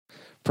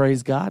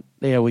Praise God.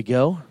 There we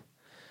go.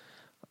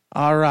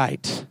 All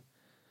right.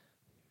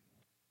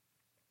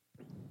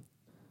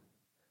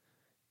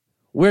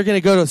 We're going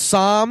to go to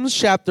Psalms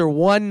chapter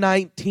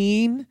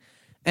 119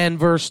 and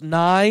verse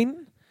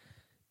 9.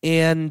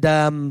 And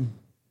I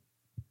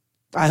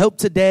hope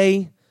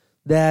today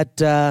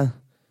that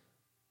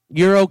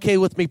you're okay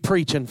with me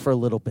preaching for a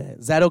little bit.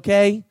 Is that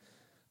okay?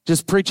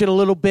 Just preaching a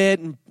little bit,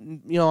 and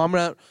I'm going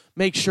to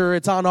make sure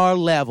it's on our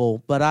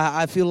level. But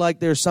I feel like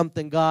there's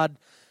something God...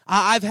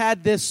 I've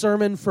had this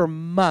sermon for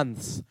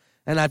months,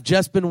 and I've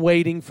just been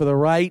waiting for the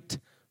right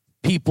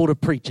people to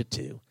preach it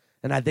to.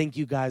 And I think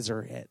you guys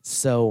are it.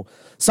 So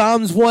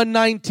Psalms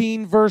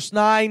 119, verse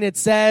 9, it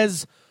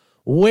says,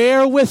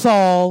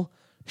 "Wherewithal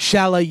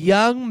shall a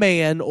young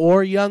man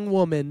or young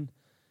woman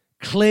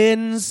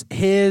cleanse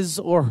his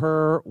or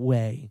her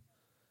way?"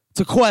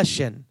 It's a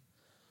question.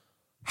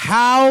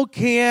 How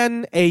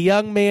can a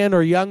young man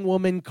or young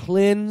woman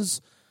cleanse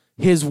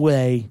his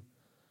way?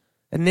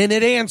 And then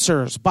it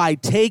answers, by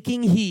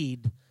taking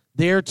heed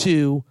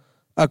thereto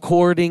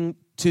according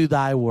to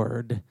thy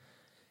word.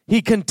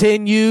 He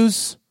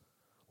continues,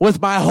 "With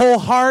my whole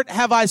heart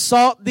have I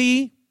sought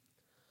thee.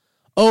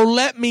 O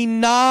let me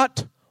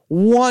not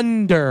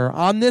wander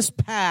on this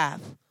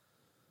path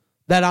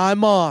that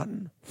I'm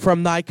on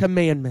from thy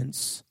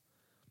commandments.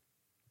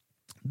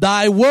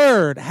 Thy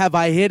word have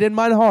I hid in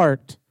mine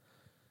heart,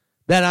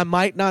 that I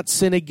might not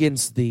sin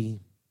against thee."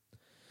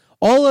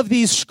 All of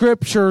these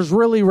scriptures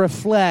really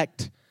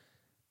reflect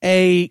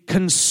a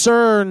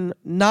concern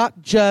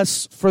not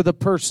just for the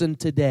person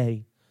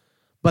today,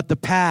 but the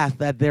path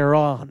that they're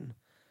on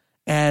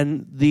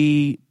and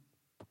the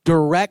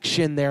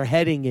direction they're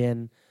heading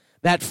in.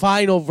 That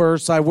final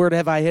verse, "Thy word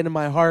have I hid in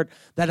my heart,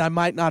 that I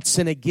might not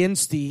sin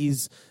against thee."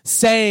 He's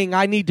saying,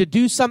 I need to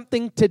do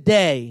something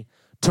today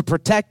to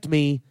protect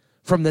me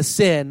from the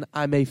sin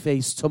I may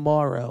face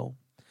tomorrow.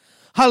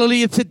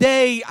 Hallelujah.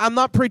 Today, I'm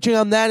not preaching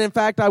on that. In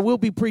fact, I will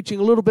be preaching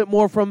a little bit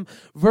more from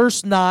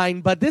verse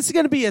 9. But this is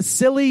going to be a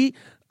silly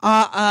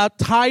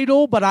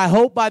title, but I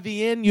hope by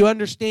the end you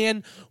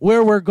understand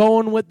where we're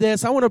going with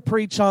this. I want to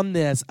preach on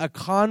this, a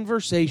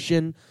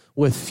conversation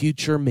with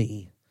future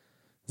me.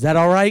 Is that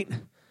all right?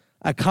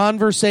 A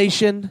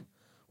conversation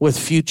with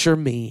future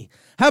me.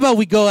 How about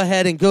we go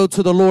ahead and go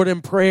to the Lord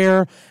in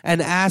prayer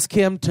and ask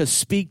Him to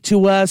speak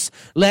to us.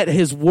 Let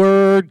His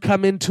word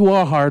come into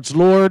our hearts.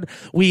 Lord,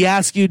 we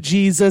ask you,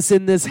 Jesus,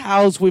 in this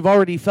house, we've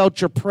already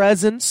felt your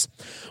presence.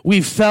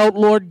 We've felt,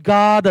 Lord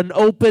God, an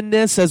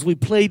openness as we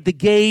played the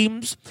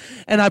games.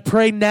 And I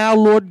pray now,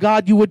 Lord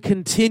God, you would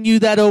continue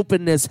that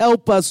openness.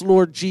 Help us,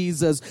 Lord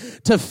Jesus,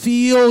 to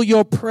feel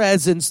your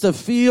presence, to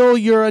feel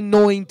your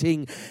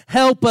anointing.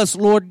 Help us,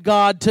 Lord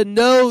God, to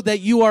know that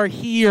you are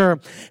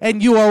here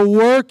and you are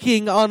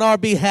working on our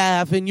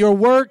behalf and you're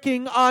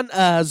working on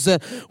us.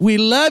 We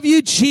love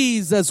you,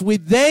 Jesus. We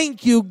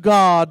thank you,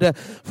 God,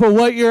 for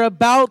what you're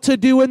about to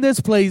do in this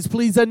place.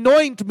 Please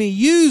anoint me.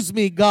 Use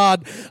me,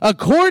 God,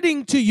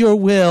 according to your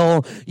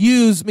will.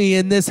 Use me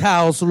in this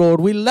house, Lord.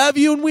 We love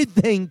you and we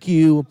thank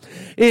you.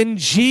 In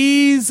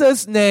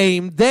Jesus'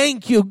 name,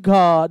 thank you,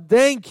 God.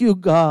 Thank you,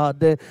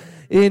 God.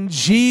 In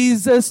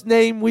Jesus'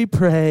 name we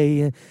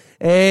pray.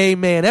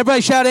 Amen.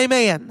 Everybody shout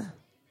amen.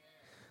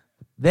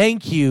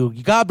 Thank you.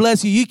 God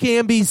bless you. You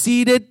can be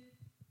seated.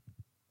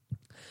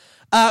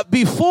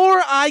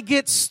 Before I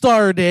get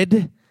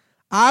started,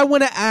 I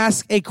want to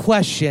ask a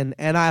question,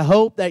 and I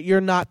hope that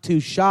you're not too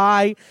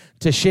shy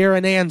to share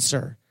an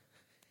answer.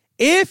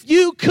 If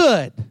you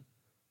could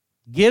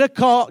get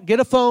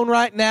a phone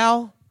right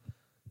now.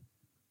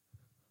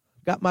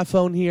 Got my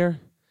phone here.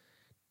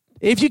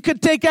 If you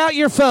could take out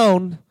your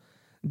phone,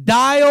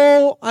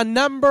 dial a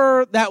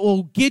number that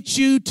will get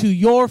you to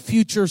your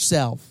future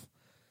self.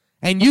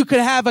 And you could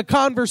have a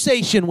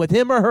conversation with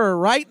him or her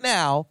right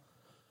now,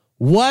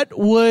 what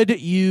would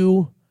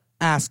you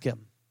ask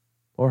him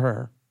or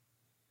her?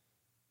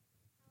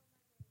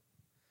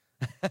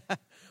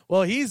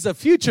 Well, he's the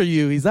future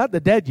you. He's not the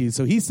dead you,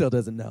 so he still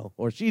doesn't know,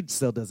 or she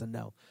still doesn't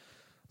know.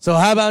 So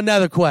how about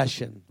another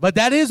question? But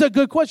that is a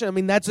good question. I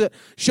mean, that's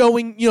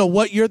showing,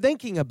 what you're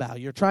thinking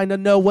about. You're trying to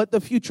know what the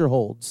future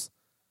holds.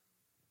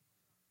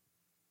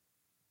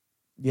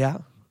 Yeah.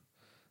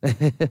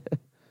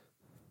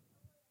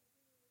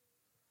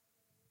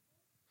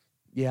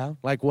 Yeah,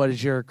 like what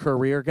is your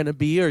career going to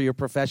be or your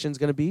profession's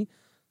going to be?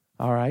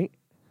 All right.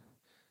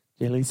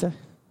 J. Lisa?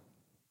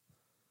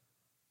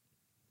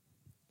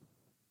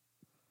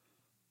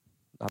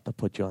 Not to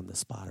put you on the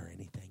spot or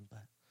anything,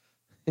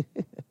 but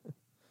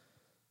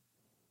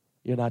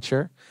you're not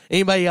sure?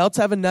 Anybody else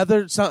have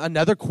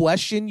another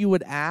question you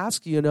would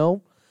ask?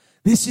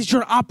 This is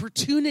your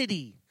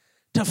opportunity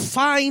to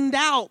find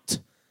out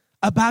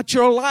about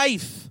your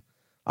life.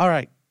 All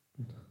right.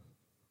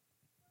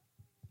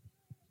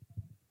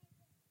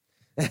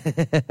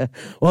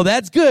 Well,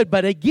 that's good.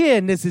 But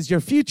again, this is your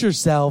future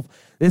self.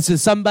 This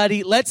is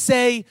somebody,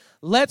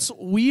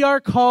 we are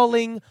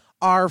calling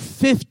our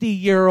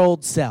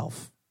 50-year-old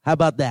self. How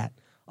about that?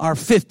 Our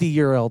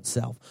 50-year-old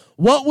self.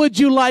 What would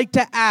you like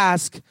to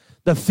ask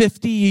the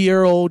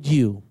 50-year-old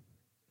you?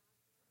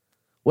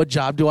 What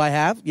job do I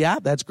have? Yeah,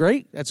 that's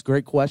great. That's a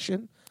great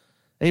question.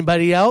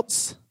 Anybody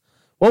else?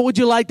 What would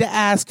you like to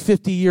ask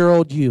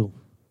 50-year-old you?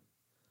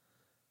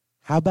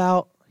 How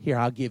about, here,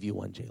 I'll give you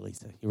one, Jay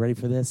Lisa. You ready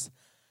for this?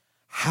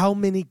 How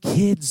many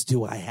kids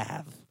do I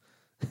have?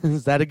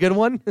 Is that a good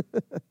one?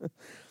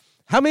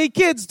 How many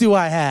kids do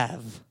I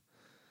have?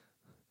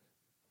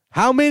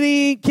 How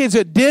many kids?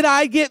 Did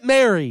I get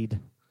married?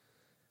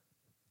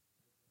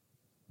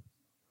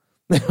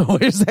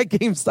 Where's that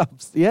game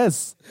stops?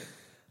 Yes.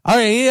 All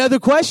right, any other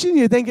question?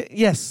 You think?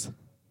 Yes.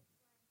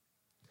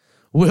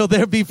 Will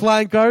there be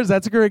flying cars?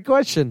 That's a great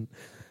question.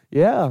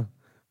 Yeah.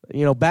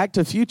 You know, Back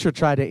to the Future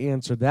tried to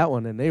answer that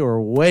one, and they were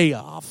way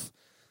off.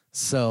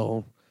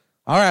 So,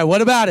 all right,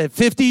 what about it?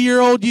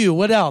 50-year-old you,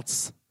 what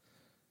else?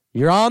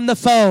 You're on the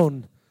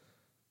phone.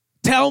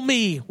 Tell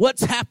me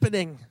what's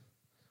happening.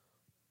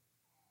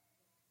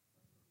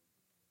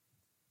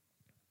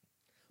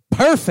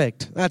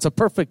 Perfect. That's a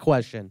perfect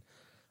question.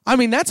 I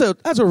mean, that's a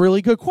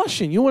really good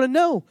question. You want to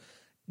know,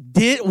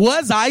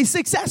 was I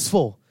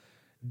successful?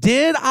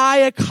 Did I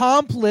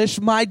accomplish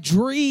my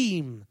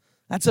dream?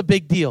 That's a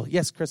big deal.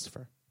 Yes,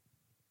 Christopher.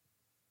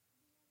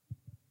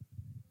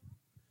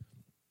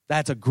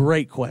 That's a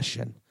great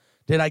question.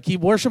 Did I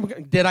keep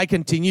worshiping? Did I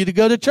continue to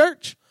go to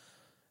church?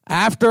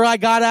 After I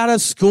got out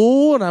of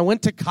school and I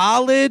went to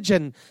college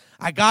and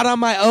I got on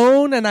my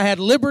own and I had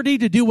liberty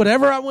to do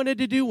whatever I wanted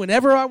to do,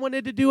 whenever I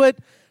wanted to do it,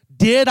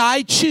 did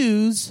I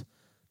choose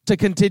to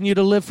continue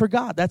to live for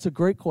God? That's a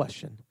great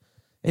question.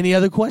 Any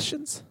other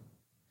questions?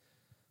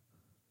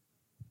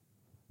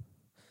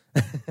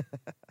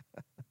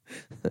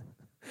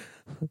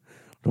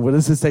 Well,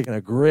 this is taking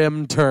a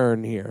grim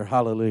turn here.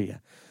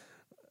 Hallelujah.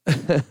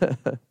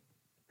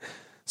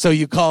 So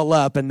you call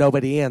up and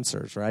nobody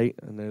answers, right?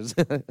 And there's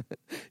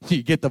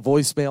you get the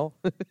voicemail.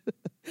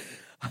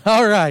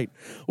 All right.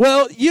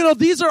 Well, you know,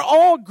 these are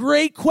all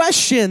great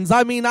questions.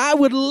 I mean, I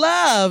would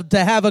love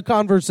to have a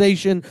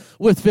conversation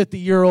with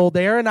 50-year-old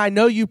Aaron. I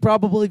know you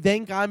probably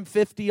think I'm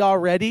 50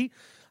 already.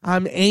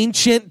 I'm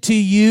ancient to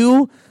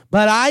you,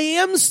 but I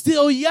am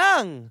still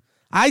young.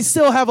 I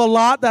still have a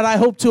lot that I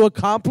hope to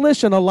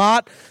accomplish and a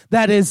lot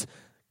that is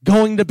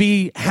going to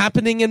be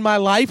happening in my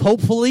life,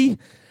 hopefully.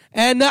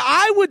 And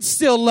I would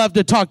still love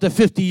to talk to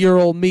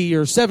 50-year-old me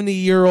or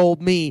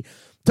 70-year-old me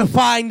to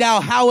find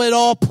out how it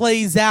all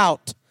plays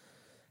out,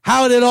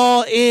 how it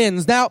all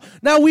ends. Now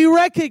we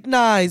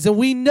recognize and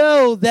we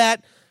know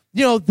that,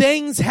 you know,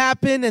 things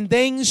happen and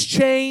things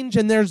change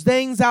and there's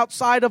things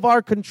outside of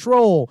our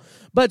control.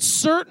 But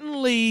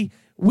certainly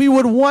we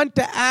would want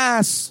to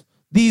ask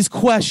these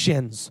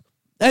questions.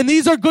 And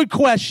these are good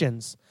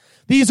questions.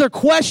 These are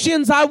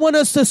questions I want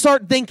us to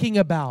start thinking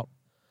about.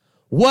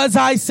 Was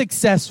I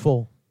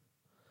successful?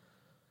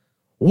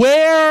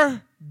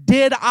 Where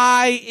did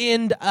I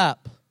end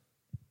up?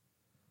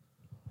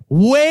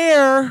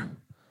 Where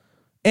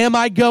am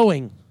I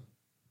going?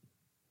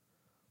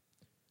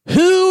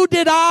 Who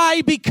did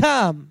I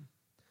become?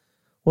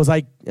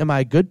 Am I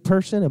a good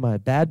person? Am I a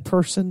bad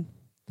person?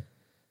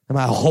 Am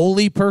I a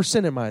holy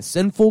person? Am I a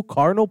sinful,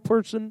 carnal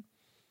person?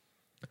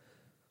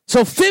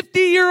 So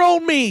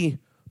 50-year-old me,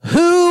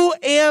 who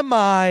am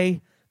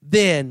I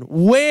then?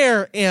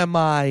 Where am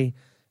I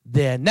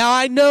then? Now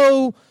I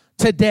know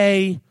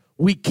today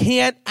we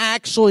can't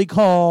actually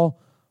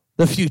call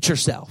the future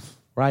self,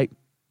 right?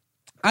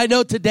 I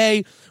know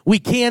today we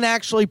can't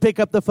actually pick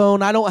up the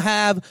phone. I don't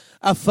have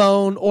a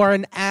phone or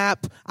an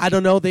app. I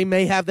don't know. They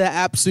may have the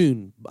app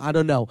soon. I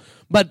don't know.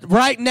 But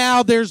right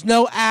now there's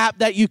no app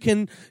that you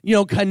can,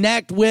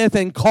 connect with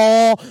and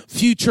call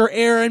future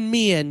Aaron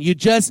Meehan. You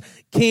just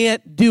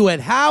can't do it.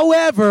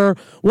 However,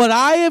 what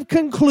I have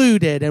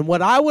concluded and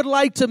what I would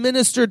like to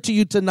minister to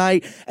you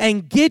tonight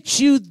and get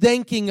you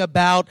thinking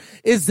about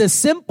is the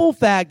simple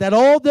fact that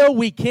although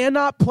we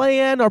cannot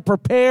plan or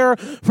prepare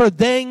for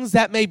things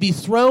that may be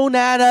thrown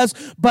at us,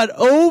 but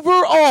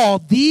overall,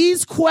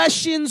 these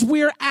questions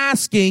we're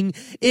asking,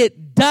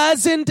 it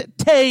doesn't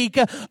take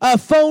a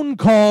phone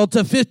call to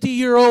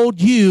 50-year-old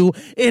you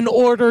in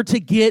order to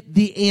get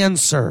the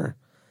answer.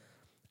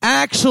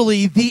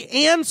 Actually,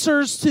 the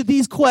answers to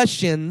these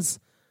questions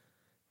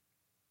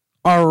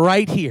are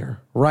right here,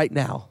 right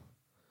now.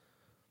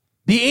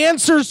 The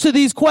answers to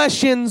these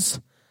questions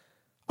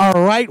are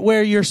right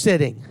where you're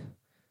sitting.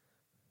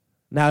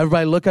 Now,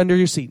 everybody look under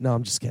your seat. No,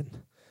 I'm just kidding.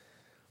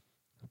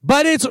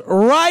 But it's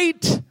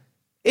right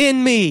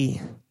in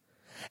me.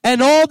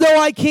 And although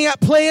I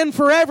can't plan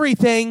for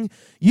everything,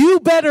 you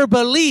better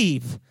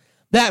believe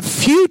that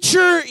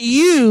future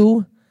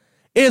you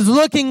is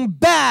looking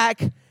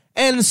back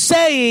and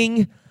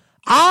saying,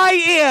 I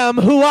am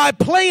who I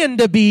plan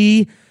to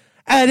be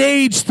at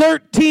age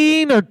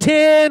 13 or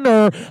 10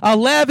 or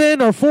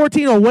 11 or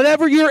 14 or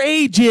whatever your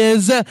age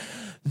is.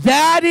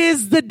 That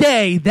is the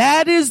day,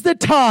 that is the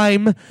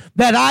time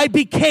that I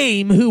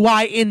became who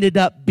I ended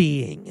up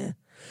being.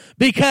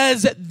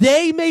 Because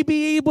they may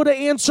be able to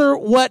answer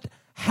what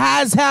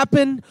has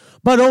happened,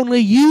 but only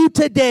you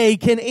today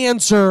can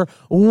answer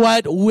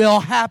what will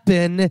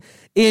happen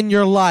in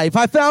your life.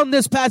 I found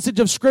this passage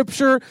of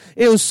scripture.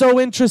 It was so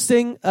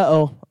interesting.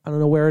 I don't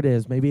know where it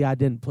is. Maybe I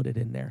didn't put it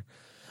in there.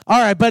 All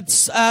right,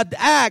 but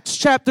Acts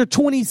chapter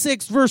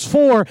 26, verse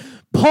 4,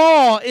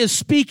 Paul is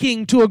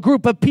speaking to a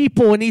group of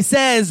people, and he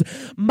says,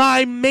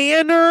 my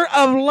manner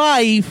of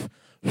life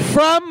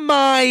from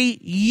my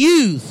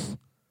youth,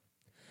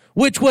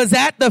 which was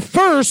at the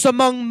first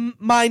among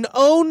mine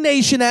own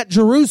nation at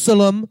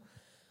Jerusalem,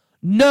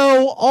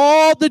 know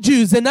all the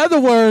Jews. In other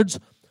words,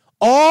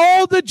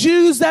 all the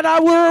Jews that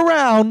I were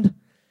around,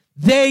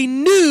 they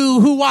knew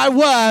who I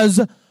was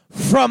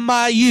from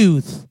my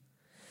youth.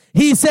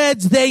 He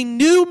says they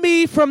knew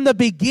me from the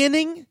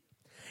beginning.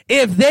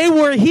 If they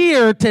were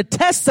here to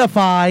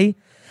testify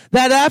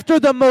that after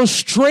the most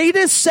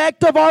straightest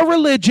sect of our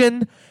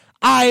religion,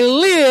 I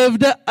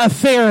lived a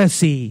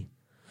Pharisee.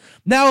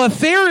 Now, a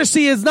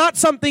Pharisee is not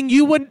something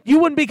you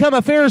wouldn't become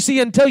a Pharisee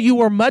until you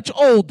were much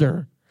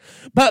older.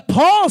 But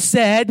Paul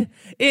said,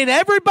 in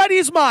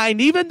everybody's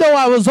mind, even though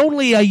I was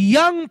only a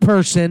young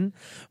person,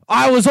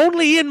 I was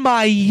only in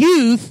my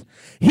youth,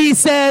 he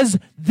says,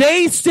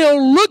 they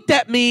still looked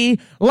at me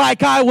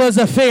like I was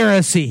a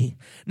Pharisee.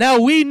 Now,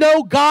 we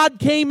know God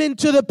came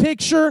into the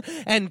picture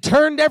and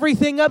turned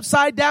everything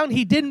upside down.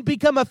 He didn't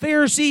become a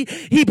Pharisee.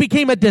 He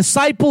became a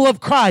disciple of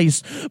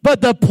Christ.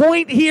 But the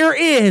point here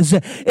is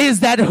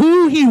that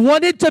who he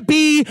wanted to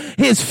be,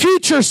 his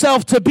future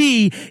self to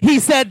be, he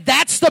said,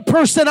 that's the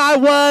person I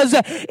was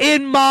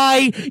in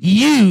my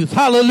youth.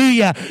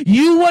 Hallelujah.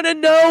 You want to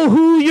know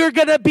who you're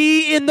going to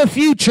be in the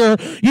future,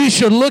 you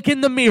should look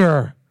in the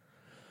mirror.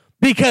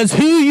 Because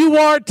who you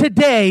are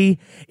today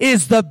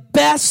is the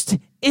best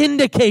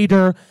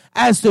indicator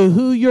as to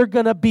who you're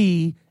going to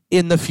be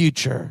in the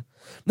future.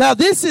 Now,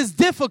 this is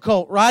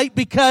difficult, right?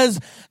 Because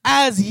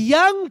as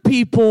young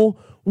people,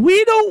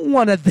 we don't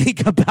want to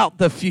think about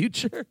the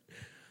future.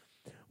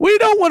 We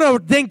don't want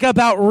to think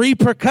about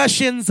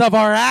repercussions of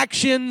our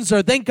actions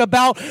or think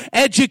about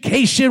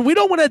education. We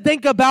don't want to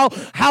think about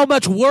how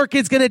much work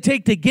it's going to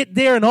take to get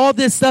there and all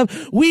this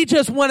stuff. We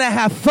just want to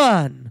have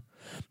fun.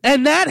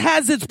 And that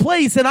has its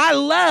place, and I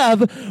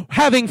love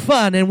having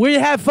fun. And we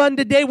have fun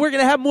today. We're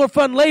going to have more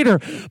fun later.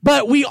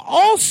 But we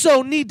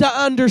also need to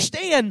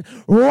understand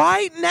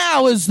right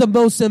now is the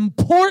most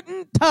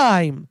important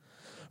time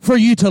for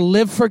you to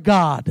live for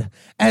God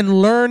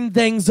and learn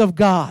things of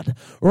God.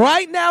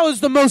 Right now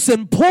is the most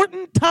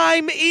important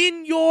time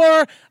in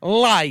your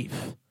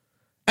life.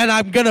 And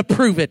I'm going to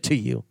prove it to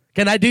you.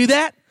 Can I do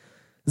that?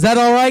 Is that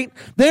all right?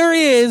 There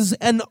is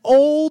an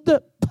old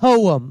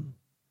poem.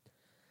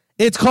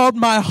 It's called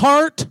My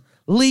Heart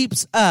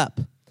Leaps Up.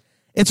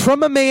 It's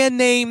from a man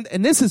named,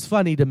 and this is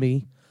funny to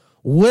me,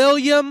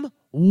 William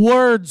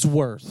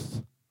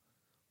Wordsworth.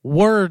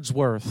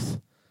 Wordsworth.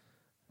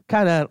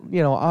 Kind of,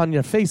 on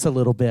your face a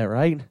little bit,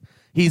 right?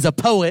 He's a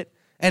poet,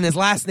 and his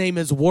last name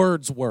is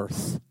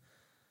Wordsworth.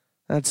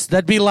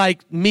 That'd be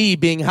like me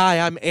being, hi,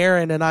 I'm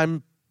Aaron, and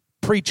I'm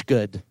Preach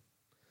Good.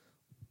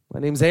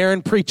 My name's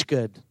Aaron Preach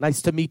Good.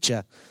 Nice to meet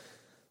you.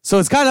 So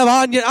it's kind of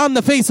on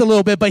the face a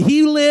little bit, but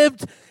he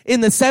lived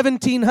in the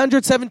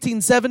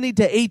 1770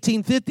 to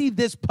 1850.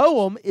 This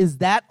poem is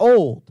that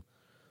old,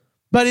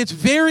 but it's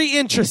very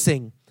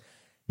interesting.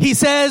 He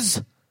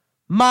says,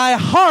 my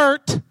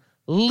heart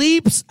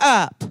leaps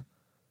up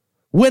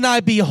when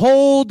I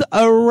behold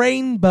a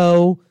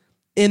rainbow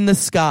in the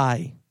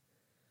sky.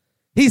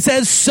 He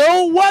says,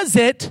 so was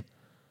it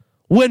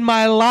when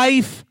my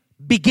life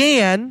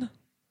began,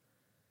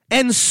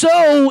 and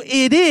so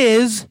it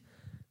is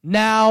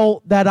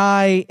now that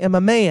I am a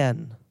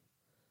man.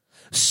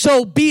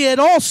 So be it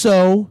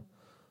also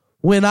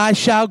when I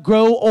shall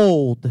grow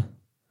old.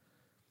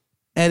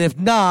 And if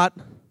not,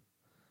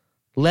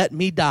 let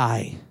me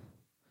die.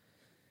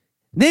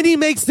 Then he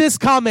makes this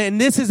comment,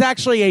 and this is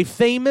actually a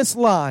famous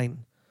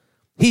line.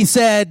 He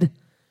said,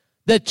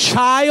 the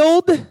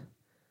child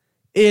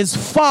is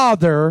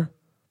father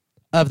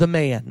of the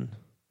man.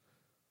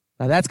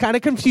 Now that's kind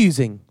of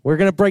confusing. We're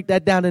going to break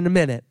that down in a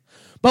minute.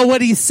 But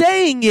what he's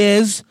saying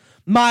is,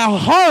 my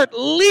heart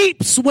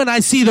leaps when I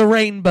see the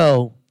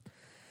rainbow.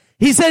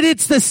 He said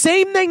it's the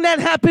same thing that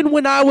happened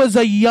when I was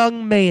a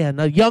young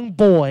man, a young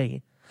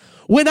boy.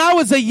 When I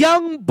was a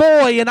young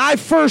boy and I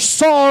first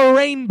saw a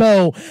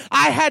rainbow,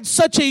 I had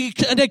such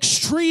an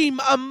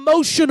extreme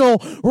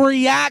emotional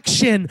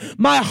reaction.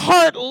 My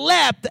heart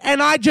leapt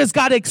and I just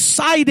got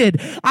excited.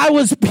 I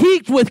was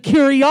piqued with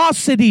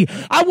curiosity.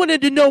 I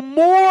wanted to know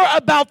more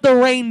about the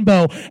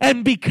rainbow.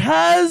 And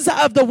because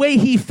of the way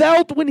he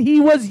felt when he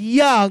was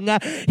young,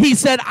 he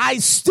said, I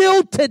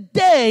still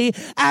today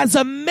as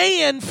a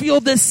man feel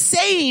the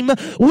same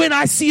when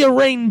I see a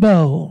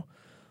rainbow.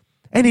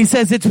 And he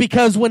says it's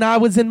because when I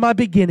was in my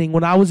beginning,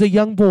 when I was a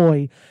young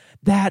boy,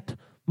 that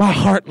my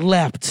heart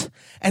leapt.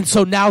 And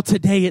so now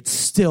today it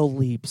still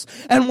leaps.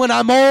 And when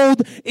I'm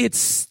old, it's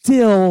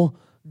still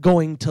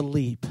going to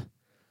leap.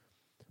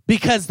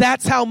 Because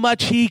that's how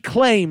much he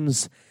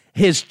claims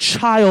his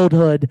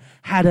childhood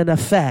had an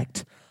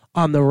effect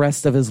on the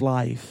rest of his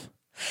life.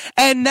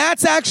 And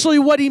that's actually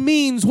what he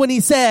means when he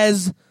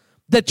says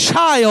the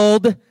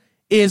child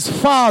is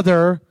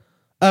father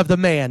of the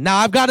man. Now,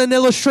 I've got an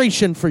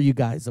illustration for you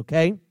guys,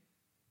 okay?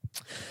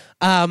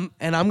 And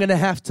I'm gonna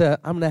have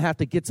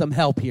to get some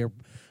help here.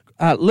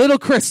 Little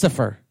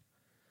Christopher,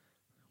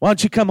 why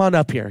don't you come on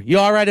up here? You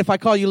all right if I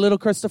call you Little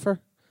Christopher?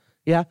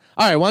 Yeah?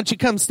 All right, why don't you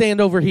come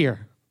stand over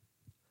here?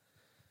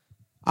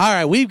 All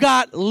right, we've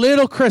got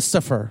Little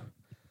Christopher.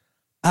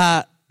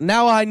 Now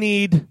I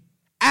need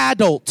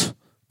adult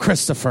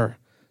Christopher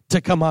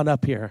to come on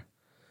up here.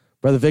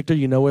 Brother Victor,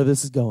 you know where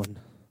this is going.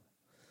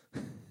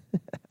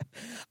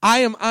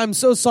 I'm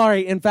so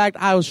sorry. In fact,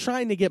 I was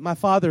trying to get my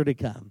father to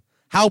come.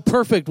 How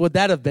perfect would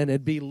that have been?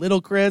 It'd be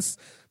little Chris,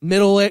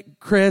 middle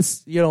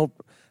Chris,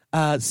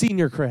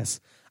 senior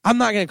Chris. I'm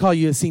not going to call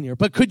you a senior,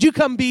 but could you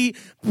come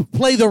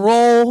play the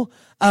role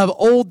of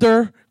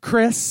older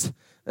Chris?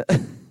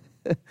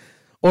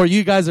 Or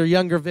you guys are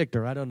younger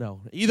Victor. I don't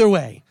know. Either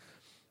way.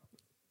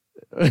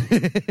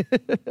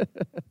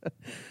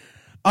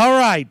 All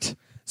right.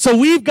 So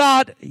we've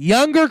got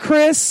younger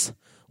Chris,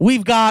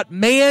 we've got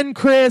man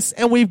Chris,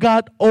 and we've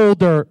got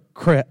older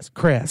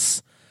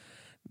Chris.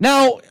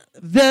 Now,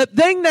 the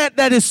thing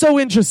that is so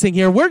interesting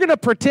here, we're going to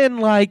pretend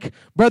like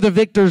Brother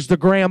Victor's the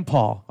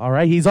grandpa, all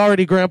right? He's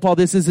already grandpa.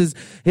 This is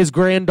his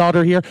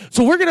granddaughter here.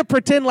 So we're going to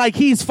pretend like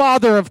he's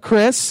father of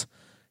Chris.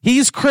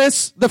 He's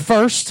Chris the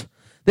first.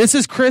 This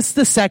is Chris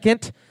the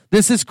second.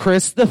 This is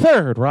Chris the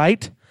third,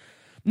 right?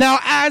 Now,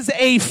 as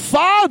a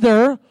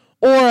father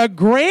or a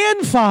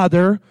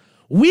grandfather,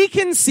 we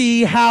can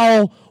see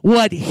how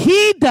what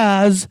he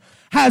does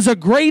has a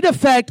great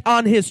effect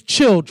on his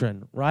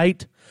children,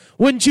 right?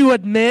 Wouldn't you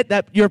admit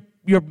that your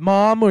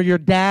mom or your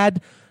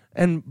dad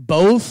and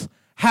both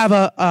have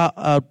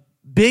a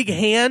big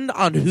hand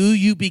on who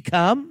you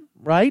become,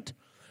 right?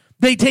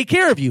 They take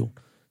care of you,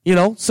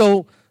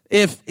 So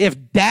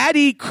if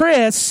Daddy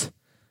Chris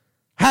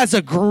has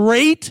a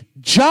great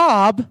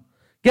job,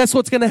 guess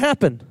what's going to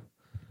happen?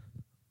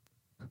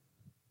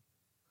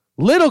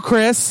 Little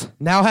Chris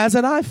now has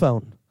an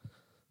iPhone,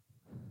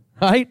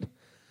 right?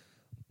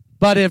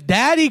 But if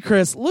Daddy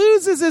Chris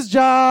loses his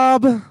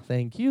job,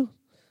 thank you.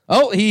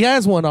 Oh, he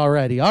has one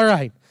already. All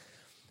right.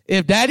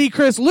 If Daddy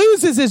Chris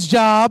loses his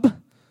job,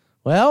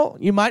 well,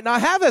 you might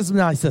not have as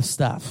nice of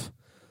stuff,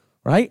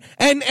 right?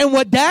 And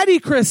what Daddy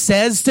Chris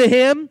says to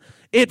him,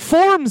 it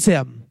forms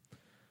him.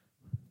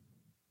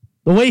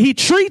 The way he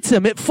treats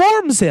him, it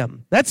forms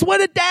him. That's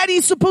what a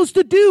daddy's supposed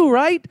to do,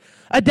 right?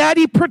 A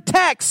daddy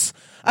protects.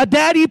 A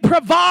daddy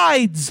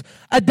provides.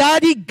 A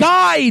daddy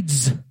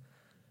guides.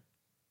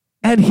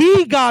 And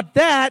he got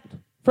that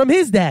from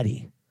his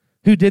daddy,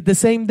 who did the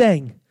same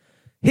thing.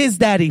 His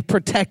daddy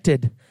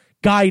protected,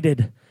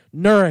 guided,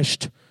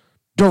 nourished,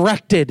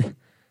 directed,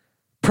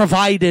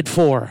 provided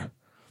for.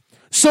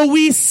 So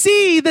we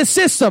see the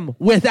system.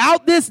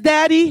 Without this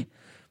daddy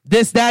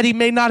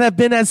may not have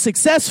been as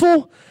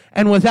successful.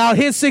 And without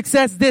his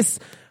success, this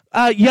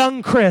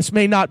young Chris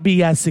may not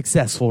be as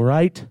successful,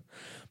 right?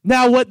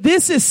 Now, what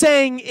this is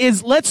saying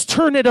is, let's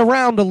turn it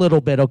around a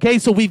little bit, okay?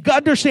 So we've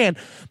got to understand,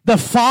 the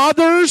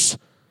fathers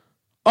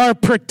are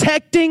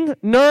protecting,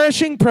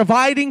 nourishing,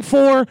 providing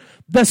for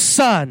the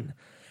son.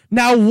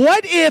 Now,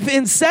 what if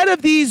instead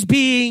of these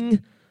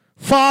being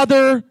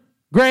father,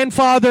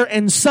 grandfather,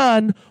 and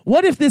son,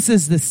 what if this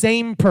is the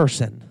same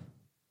person?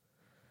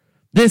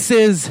 This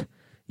is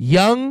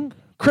young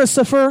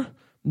Christopher,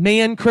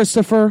 man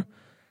Christopher,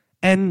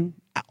 and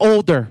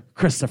older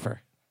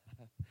Christopher.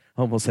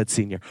 Almost said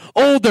senior.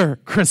 Older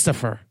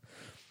Christopher.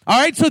 All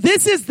right, so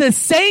this is the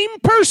same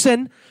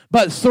person,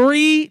 but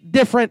 3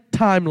 different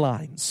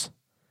timelines.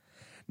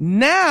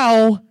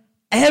 Now,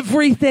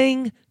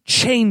 everything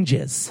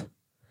changes.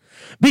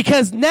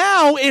 Because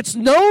now it's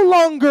no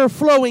longer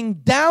flowing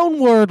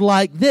downward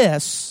like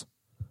this,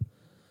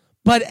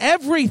 but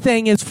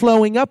everything is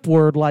flowing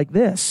upward like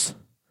this.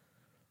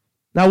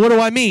 Now, what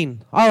do I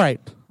mean? All right,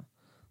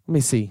 let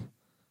me see.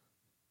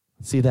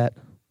 See that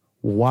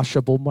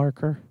washable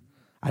marker?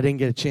 I didn't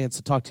get a chance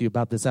to talk to you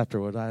about this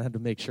afterward. I had to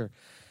make sure.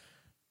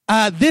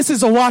 This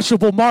is a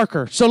washable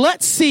marker. So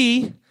let's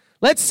say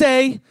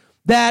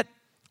that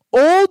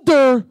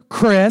older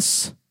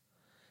Chris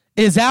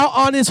is out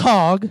on his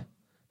hog,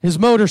 his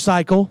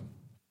motorcycle.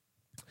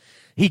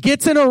 He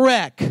gets in a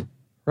wreck,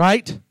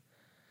 right?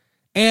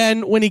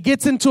 And when he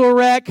gets into a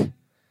wreck,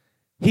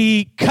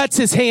 he cuts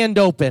his hand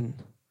open.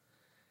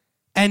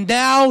 And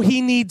now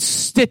he needs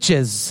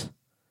stitches.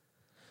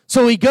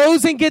 So he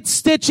goes and gets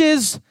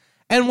stitches.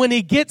 And when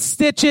he gets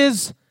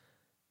stitches,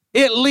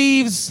 it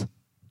leaves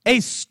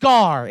a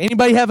scar.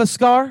 Anybody have a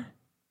scar?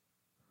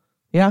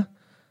 Yeah?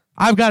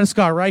 I've got a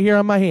scar right here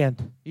on my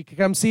hand. You can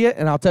come see it,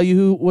 and I'll tell you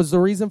who was the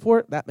reason for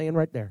it. That man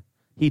right there.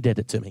 He did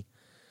it to me.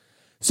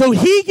 So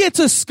he gets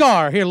a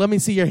scar. Here, let me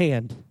see your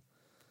hand.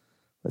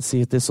 Let's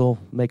see if this will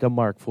make a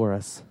mark for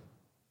us.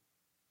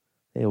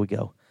 There we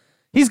go.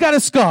 He's got a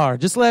scar.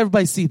 Just let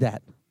everybody see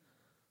that.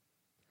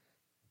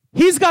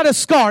 He's got a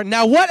scar.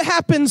 Now, what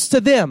happens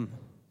to them?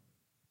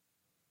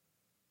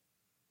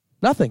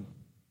 Nothing.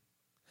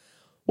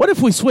 What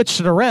if we switched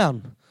it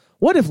around?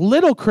 What if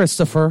little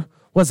Christopher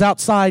was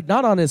outside,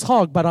 not on his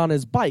hog, but on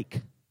his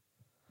bike?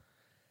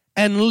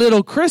 And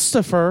little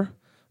Christopher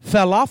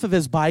fell off of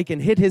his bike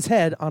and hit his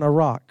head on a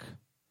rock.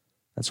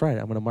 That's right.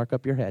 I'm going to mark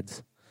up your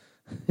heads.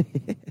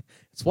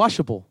 It's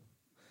washable.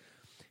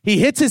 He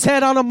hits his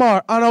head on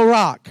a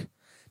rock.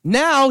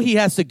 Now he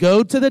has to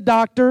go to the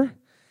doctor,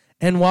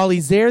 and while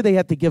he's there, they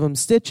have to give him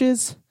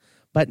stitches.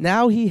 But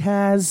now he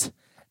has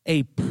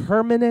a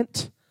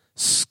permanent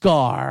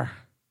scar.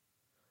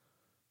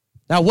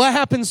 Now, what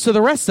happens to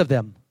the rest of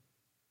them?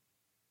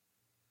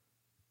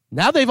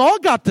 Now they've all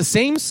got the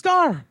same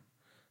scar.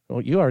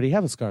 Well, you already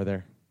have a scar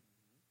there.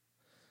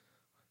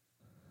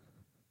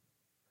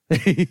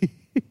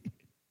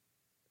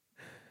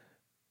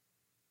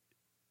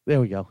 There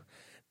we go.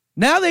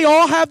 Now they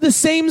all have the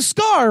same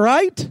scar,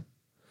 right?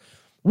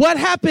 What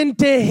happened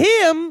to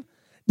him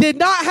did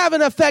not have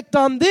an effect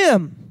on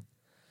them.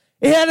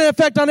 It had an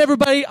effect on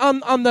everybody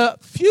on the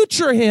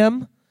future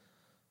him,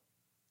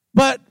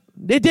 but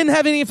it didn't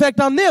have any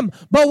effect on them.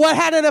 But what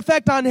had an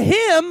effect on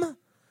him,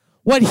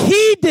 what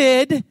he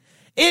did,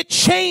 it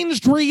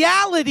changed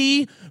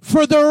reality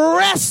for the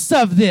rest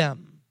of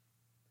them.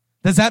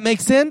 Does that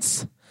make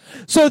sense?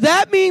 So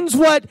that means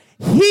what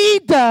he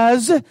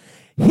does,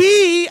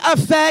 he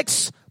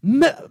affects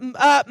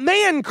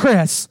man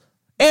Chris.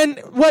 And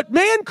what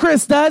man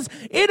Chris does,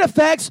 it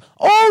affects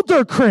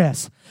older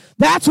Chris.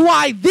 That's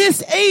why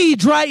this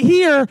age right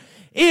here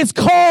is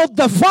called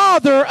the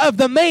father of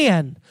the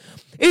man.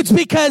 It's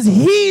because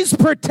he's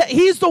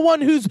the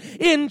one who's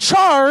in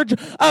charge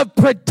of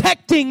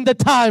protecting the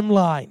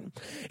timeline.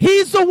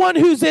 He's the one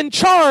who's in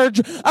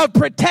charge of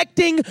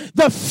protecting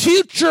the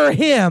future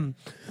him.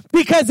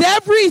 Because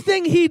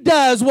everything he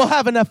does will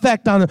have an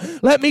effect on him.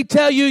 Let me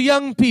tell you,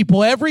 young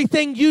people,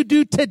 everything you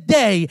do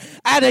today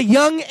at a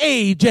young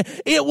age,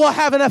 it will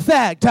have an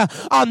effect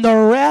on the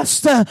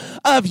rest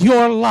of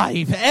your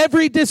life.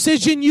 Every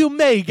decision you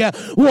make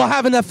will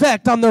have an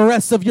effect on the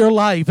rest of your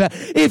life.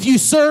 If you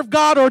serve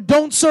God or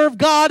don't serve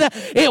God,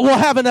 it will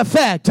have an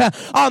effect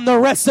on the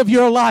rest of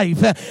your life.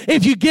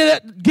 If you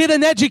get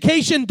an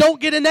education, don't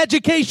get an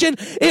education,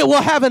 it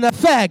will have an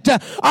effect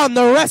on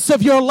the rest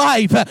of your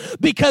life.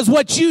 Because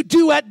what you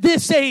do at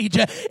this age,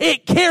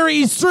 it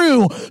carries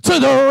through to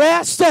the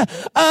rest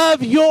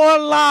of your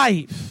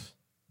life.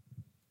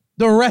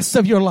 The rest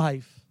of your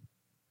life.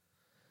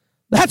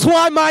 That's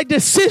why my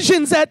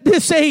decisions at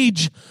this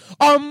age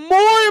are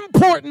more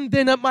important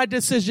than my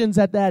decisions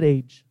at that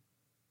age.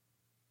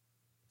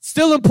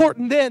 Still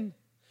important then,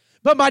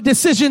 but my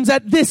decisions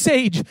at this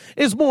age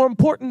is more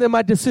important than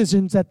my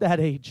decisions at that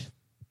age.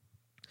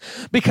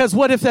 Because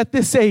what if at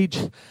this age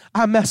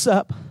I mess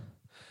up?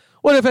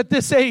 What if at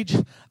this age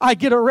I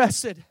get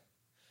arrested?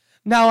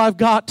 Now I've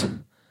got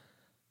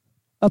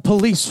a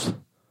police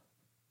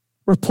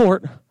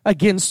report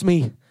against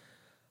me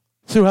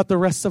throughout the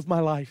rest of my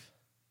life.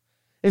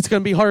 It's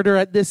going to be harder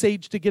at this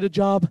age to get a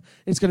job.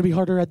 It's going to be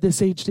harder at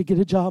this age to get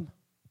a job.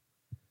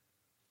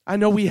 I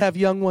know we have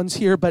young ones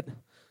here, but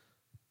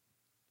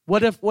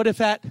what if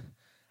at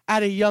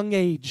a young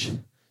age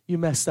you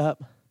mess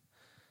up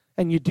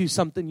and you do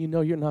something you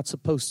know you're not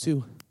supposed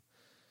to?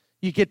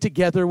 You get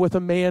together with a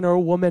man or a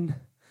woman.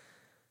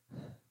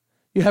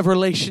 You have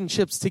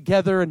relationships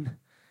together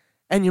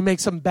and you make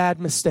some bad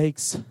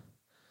mistakes.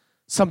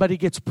 Somebody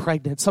gets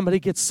pregnant. Somebody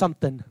gets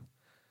something.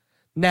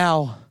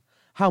 Now,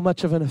 how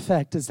much of an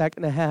effect is that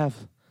going to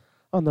have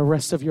on the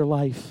rest of your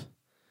life?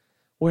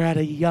 Where at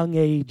a young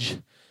age,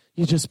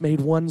 you just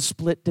made one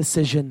split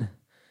decision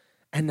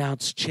and now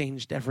it's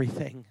changed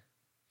everything.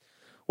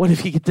 What if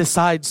he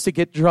decides to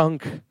get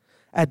drunk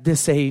at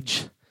this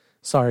age?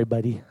 Sorry,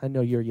 buddy. I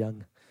know you're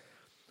young.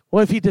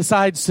 What if he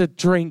decides to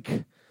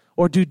drink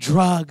or do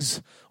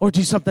drugs or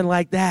do something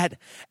like that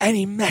and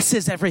he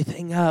messes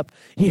everything up?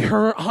 He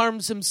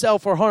harms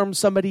himself or harms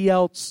somebody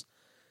else.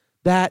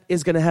 That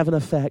is going to have an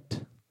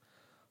effect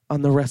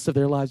on the rest of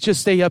their lives.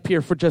 Just stay up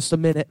here for just a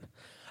minute.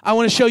 I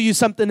want to show you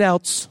something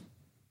else.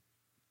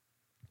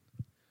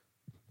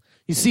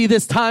 You see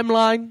this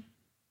timeline?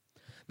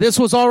 This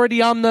was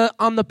already on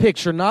the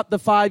picture, not the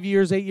 5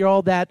 years, 8 year,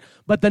 all that,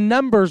 but the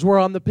numbers were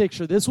on the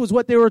picture. This was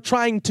what they were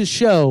trying to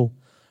show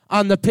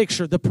on the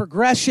picture, the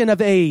progression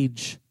of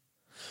age.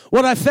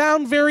 What I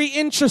found very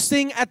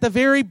interesting at the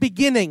very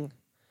beginning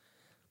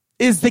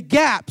is the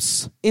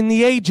gaps in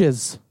the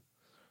ages.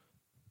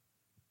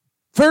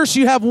 First,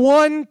 you have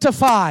 1 to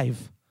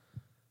 5,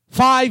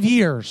 5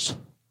 years.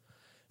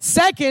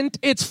 Second,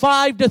 it's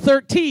 5 to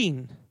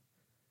 13,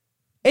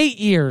 8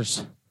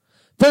 years.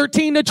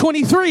 13 to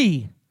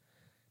 23,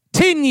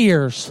 10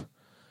 years.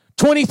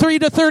 23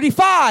 to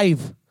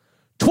 35,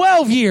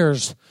 12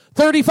 years.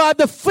 35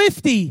 to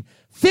 50,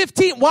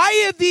 15.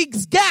 Why are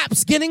these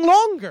gaps getting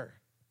longer?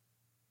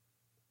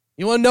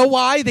 You want to know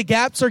why the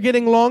gaps are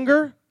getting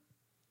longer?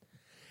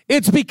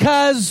 It's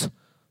because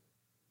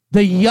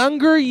the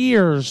younger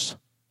years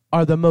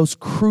are the most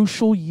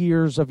crucial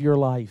years of your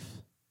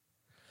life.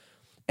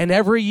 And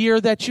every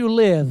year that you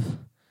live,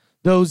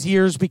 those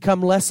years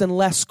become less and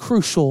less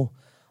crucial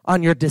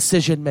on your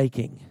decision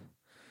making.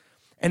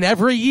 And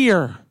every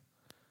year,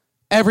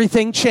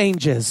 everything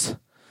changes.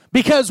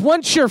 Because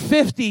once you're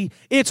 50,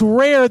 it's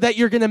rare that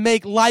you're going to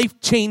make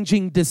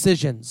life-changing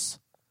decisions.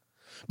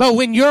 But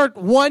when you're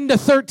 1 to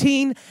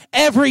 13,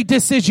 every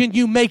decision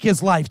you make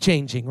is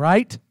life-changing,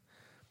 right?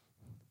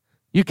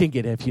 You can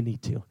get it if you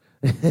need to.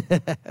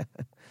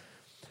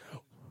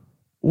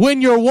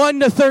 When you're 1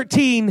 to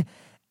 13,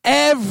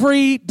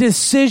 every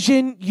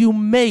decision you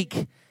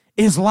make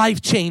is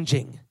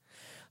life-changing.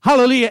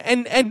 Hallelujah.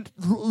 And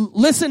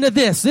listen to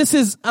this. This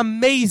is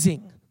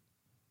amazing.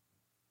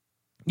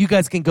 You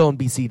guys can go and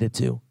be seated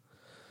too.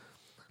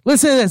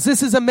 Listen to this.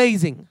 This is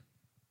amazing.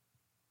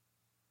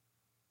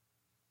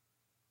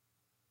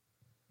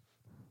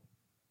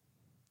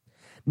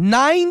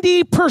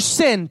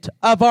 %90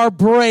 of our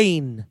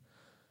brain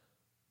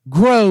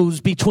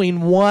grows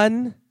between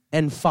 1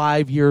 and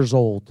 5 years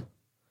old.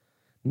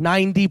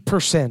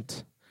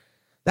 90%.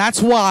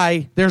 That's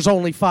why there's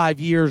only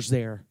 5 years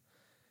there.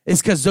 It's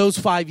because those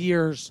 5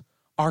 years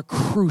are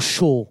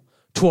crucial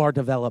to our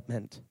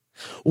development.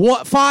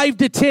 5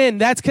 to 10,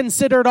 that's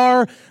considered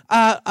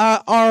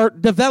our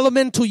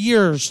developmental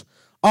years,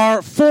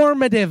 our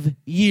formative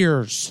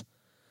years.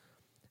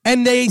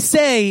 And they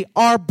say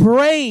our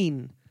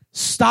brain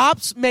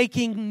stops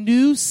making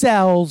new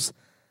cells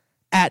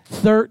at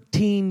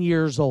 13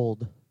 years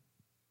old.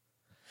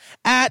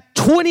 At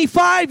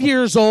 25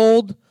 years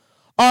old,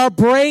 our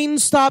brain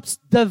stops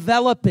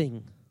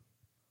developing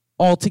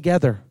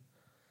altogether.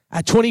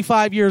 At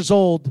 25 years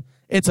old,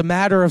 it's a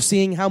matter of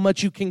seeing how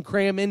much you can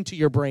cram into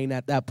your brain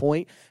at that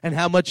point and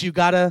how much you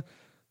gotta,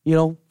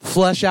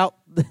 flush out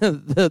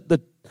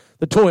the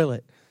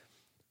toilet.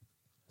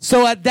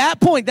 So at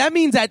that point, that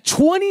means at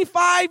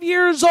 25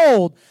 years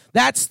old,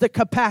 that's the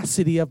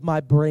capacity of my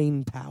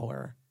brain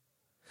power.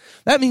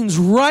 That means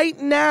right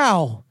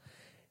now,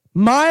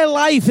 my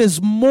life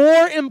is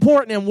more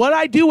important, and what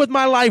I do with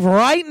my life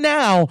right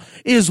now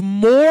is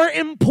more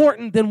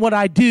important than what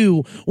I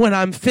do when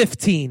I'm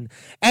 15.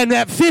 And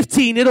at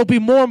 15, it'll be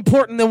more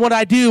important than what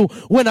I do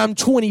when I'm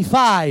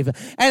 25.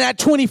 And at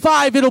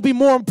 25, it'll be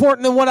more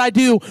important than what I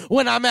do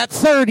when I'm at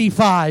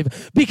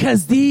 35.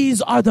 Because these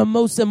are the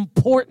most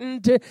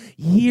important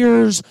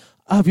years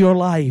of your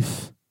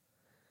life.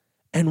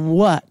 And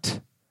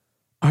what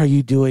are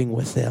you doing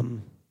with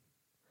them?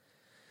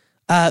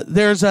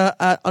 There's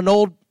an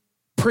old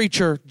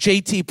preacher,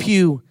 J.T.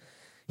 Pugh.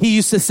 He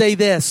used to say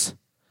this: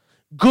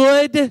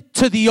 good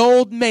to the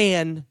old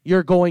man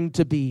you're going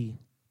to be.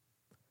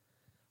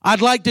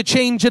 I'd like to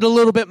change it a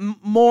little bit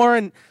more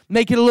and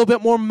make it a little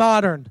bit more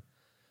modern.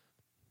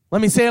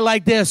 Let me say it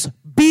like this: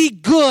 be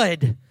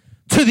good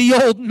to the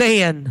old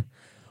man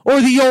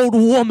or the old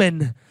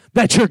woman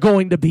that you're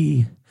going to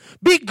be.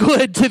 Be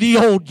good to the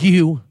old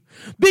you.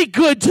 Be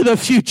good to the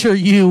future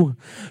you.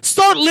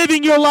 Start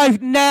living your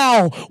life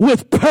now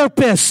with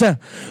purpose.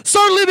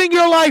 Start living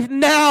your life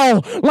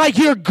now like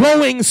you're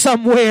going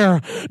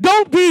somewhere.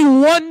 Don't be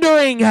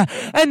wondering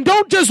and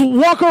don't just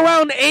walk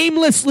around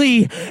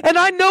aimlessly. And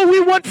I know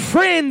we want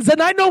friends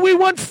and I know we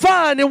want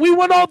fun and we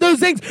want all those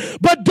things,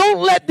 but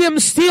don't let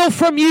them steal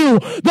from you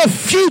the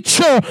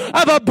future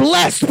of a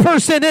blessed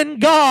person in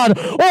God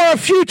or a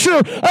future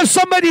of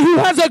somebody who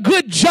has a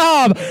good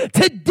job.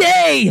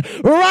 Today,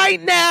 right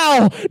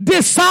now,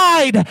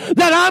 decide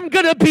that I'm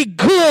going to be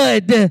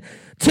good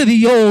to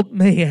the old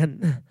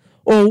man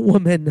or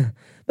woman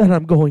that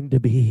I'm going to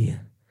be.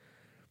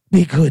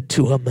 Be good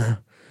to him.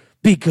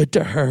 Be good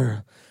to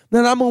her.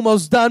 Then I'm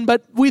almost done,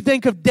 but we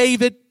think of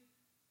David.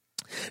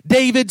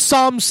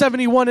 Psalm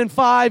 71 and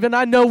 5, and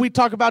I know we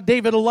talk about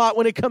David a lot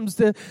when it comes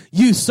to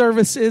youth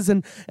services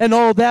and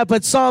all that,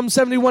 but Psalm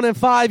 71 and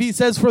 5, he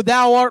says, "For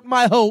thou art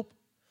my hope,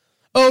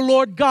 O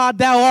Lord God,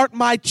 thou art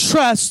my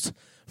trust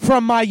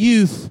from my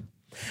youth."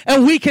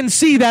 And we can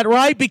see that,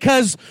 right?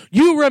 Because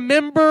you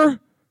remember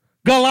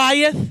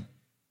Goliath?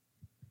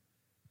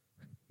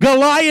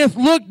 Goliath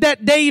looked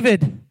at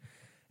David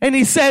and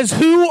he says,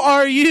 "Who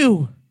are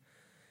you?"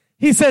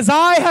 He says,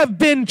 "I have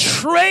been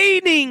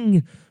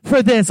training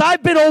for this.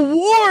 I've been a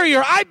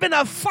warrior. I've been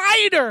a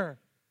fighter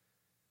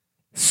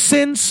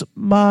since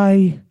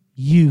my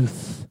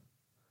youth."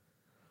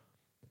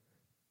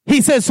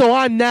 He says, so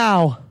I'm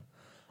now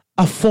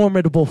a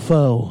formidable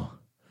foe.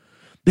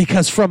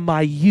 Because from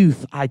my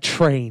youth I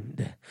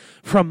trained.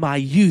 From my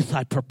youth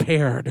I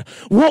prepared.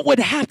 What would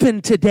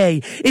happen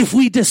today if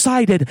we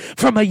decided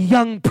from a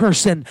young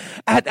person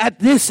at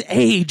this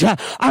age,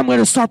 I'm going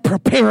to start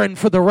preparing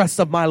for the rest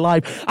of my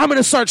life. I'm going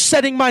to start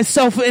setting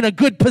myself in a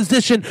good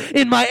position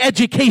in my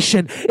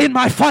education, in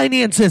my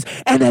finances,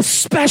 and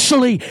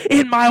especially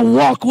in my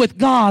walk with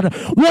God.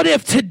 What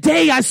if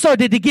today I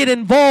started to get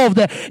involved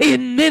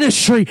in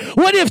ministry?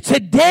 What if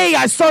today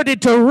I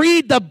started to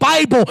read the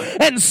Bible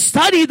and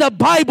study the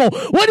Bible?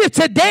 What if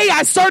today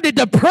I started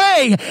to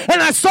pray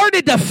and I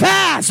started to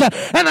fast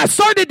and I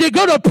started to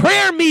go to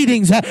prayer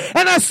meetings and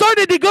I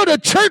started to go to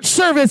church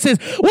services?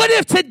 What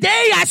if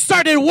today I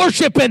started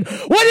worshiping?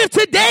 What if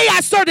today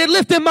I started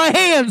lifting my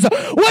hands?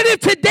 What if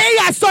today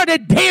I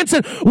started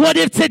dancing? What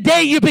if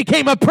today you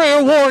became a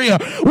prayer warrior?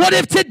 What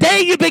if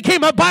today you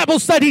became a Bible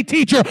study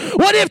teacher?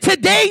 What if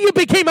today you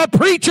became a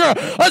preacher,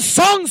 a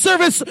song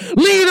service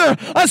leader,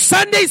 a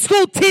Sunday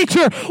school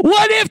teacher?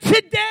 What if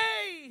today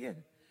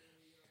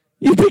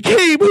You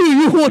became who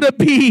you want to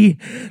be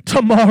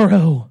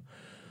tomorrow.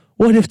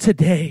 What if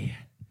today?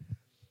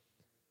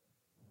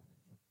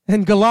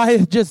 And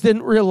Goliath just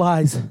didn't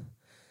realize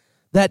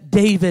that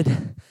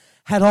David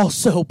had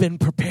also been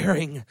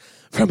preparing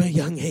from a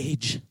young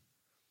age.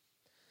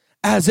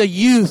 As a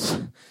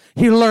youth,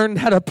 he learned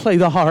how to play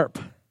the harp.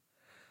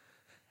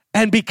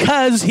 And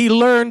because he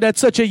learned at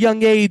such a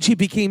young age, he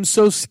became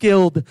so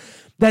skilled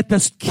that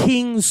the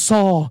King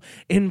Saul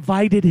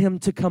invited him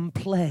to come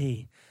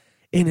play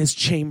in his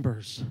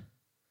chambers.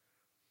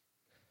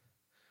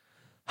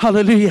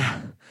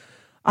 Hallelujah.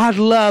 I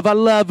love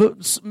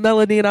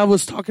Melanie, and I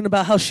was talking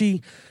about how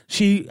she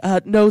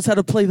knows how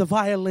to play the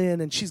violin,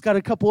 and she's got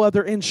a couple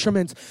other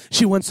instruments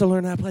she wants to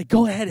learn how to play.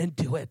 Go ahead and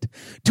do it.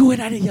 Do it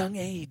at a young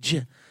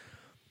age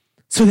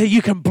so that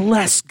you can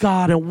bless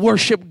God and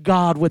worship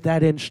God with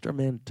that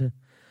instrument.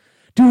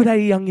 Do it at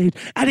a young age.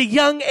 At a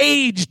young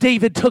age,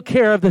 David took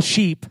care of the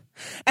sheep.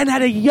 And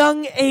at a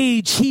young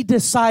age, he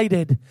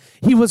decided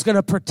he was going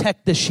to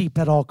protect the sheep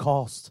at all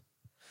costs.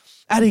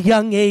 At a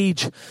young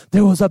age,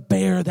 there was a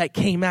bear that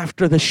came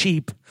after the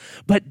sheep.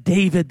 But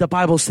David, the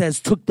Bible says,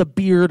 took the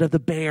beard of the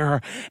bear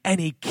and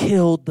he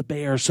killed the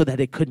bear so that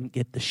it couldn't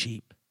get the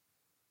sheep.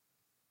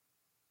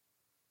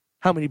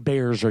 How many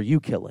bears are you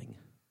killing?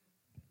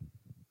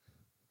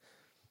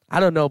 I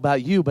don't know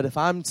about you, but if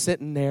I'm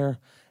sitting there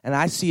and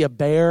I see a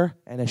bear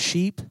and a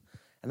sheep,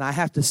 and I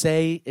have to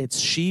say it's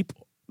sheep,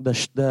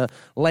 the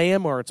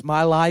lamb, or it's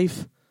my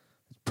life,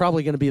 it's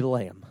probably going to be the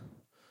lamb.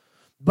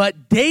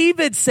 But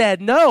David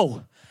said,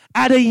 no.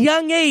 At a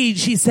young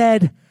age, he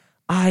said,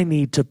 I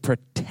need to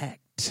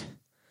protect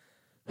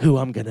who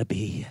I'm going to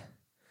be.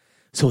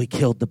 So he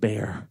killed the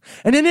bear.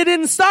 And then it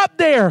didn't stop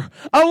there.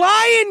 A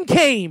lion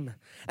came,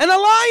 and a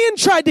lion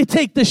tried to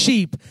take the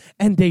sheep,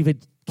 and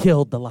David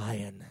killed the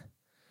lion.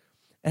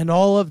 And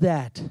all of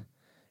that,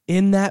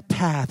 in that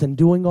path and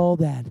doing all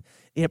that,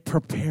 it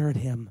prepared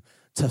him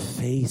to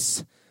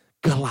face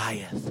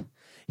Goliath.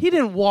 He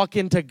didn't walk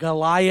into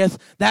Goliath,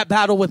 that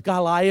battle with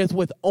Goliath,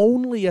 with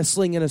only a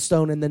sling and a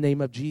stone in the name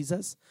of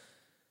Jesus.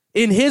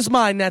 In his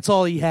mind, that's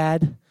all he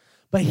had.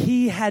 But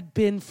he had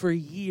been for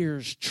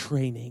years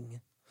training.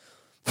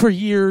 For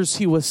years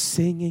he was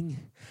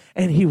singing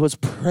and he was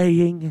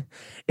praying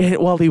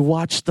while he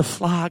watched the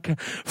flock.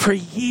 For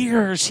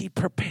years he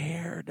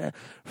prepared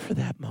for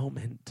that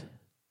moment.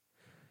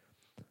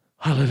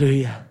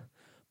 Hallelujah.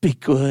 Be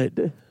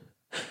good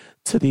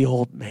to the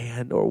old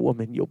man or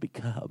woman you'll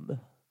become.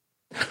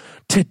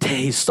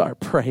 Today, start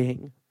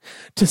praying.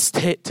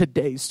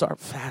 Today, start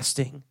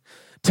fasting.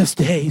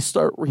 Today,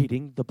 start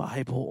reading the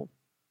Bible.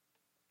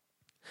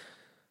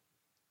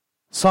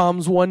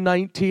 Psalms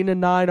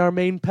 119:9, our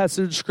main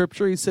passage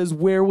scripture, he says,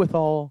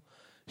 wherewithal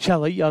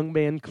shall a young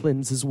man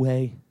cleanse his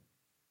way?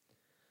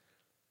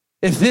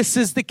 If this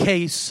is the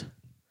case,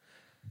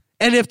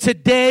 and if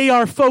today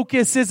our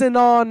focus isn't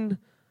on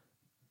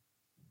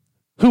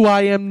who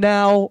I am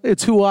now,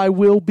 it's who I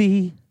will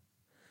be,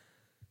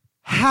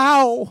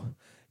 how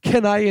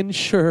can I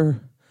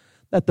ensure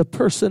that the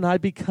person I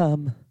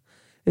become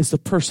is the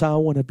person I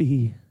want to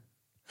be?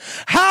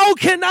 How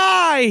can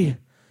I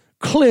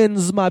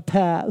cleanse my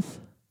path?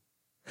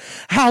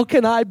 How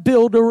can I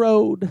build a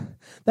road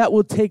that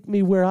will take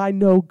me where I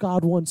know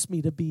God wants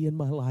me to be in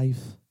my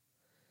life?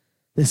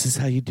 This is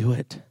how you do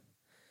it.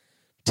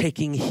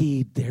 Taking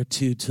heed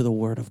thereto to the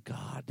word of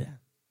God.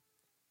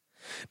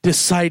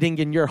 Deciding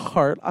in your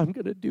heart, I'm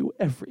going to do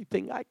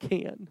everything I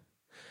can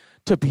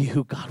to be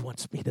who God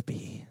wants me to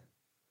be.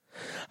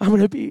 I'm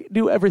going to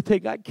do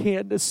everything I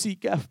can to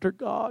seek after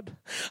God.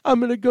 I'm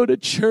going to go to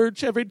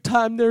church every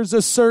time there's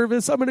a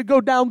service. I'm going to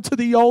go down to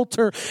the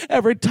altar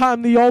every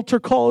time the altar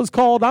call is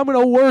called. I'm going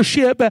to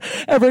worship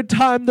every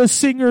time the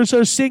singers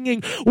are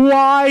singing.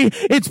 Why?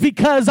 It's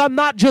because I'm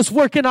not just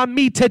working on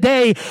me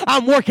today.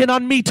 I'm working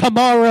on me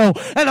tomorrow.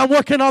 And I'm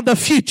working on the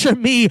future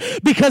me,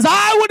 because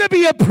I want to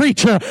be a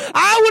preacher.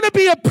 I want to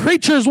be a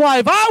preacher's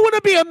wife. I want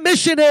to be a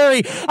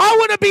missionary. I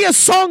want to be a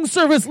song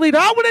service leader.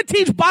 I want to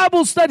teach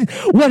Bible studies.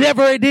 Whatever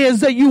it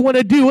is that you want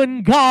to do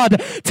in God,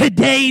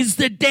 today's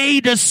the day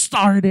to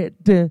start it.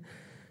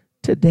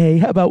 Today,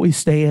 how about we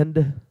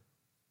stand?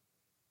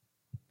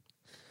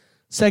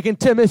 2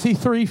 Timothy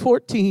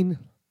 3:14.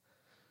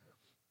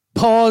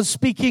 Paul is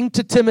speaking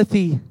to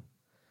Timothy,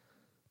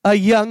 a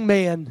young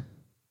man.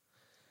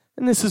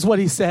 And this is what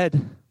he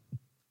said.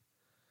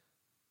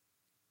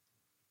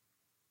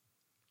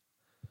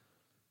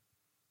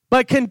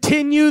 But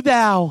continue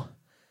thou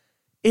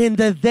in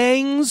the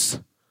things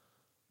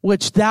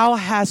which thou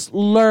hast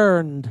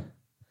learned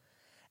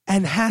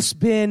and hast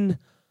been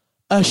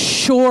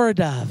assured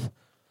of.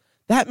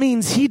 That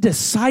means he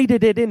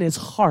decided it in his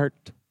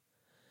heart.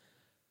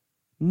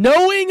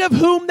 Knowing of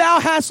whom thou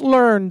hast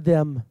learned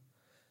them.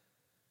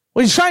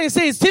 What he's trying to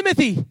say is,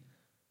 Timothy,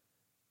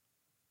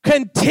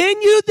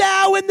 continue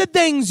thou in the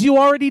things you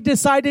already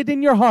decided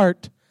in your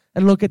heart.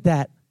 And look at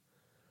that.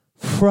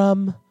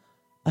 From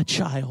a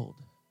child.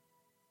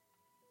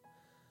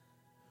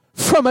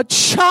 From a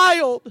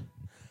child,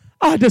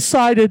 I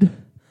decided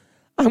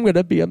I'm going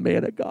to be a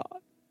man of God.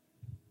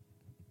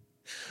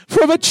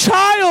 From a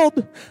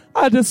child,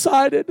 I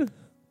decided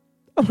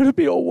I'm going to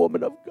be a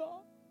woman of God.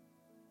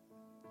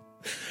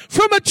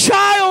 From a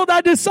child,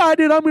 I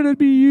decided I'm going to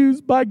be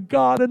used by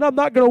God, and I'm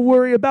not going to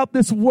worry about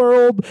this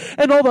world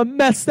and all the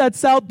mess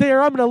that's out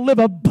there. I'm going to live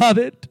above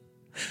it.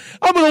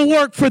 I'm going to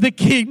work for the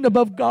kingdom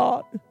of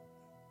God.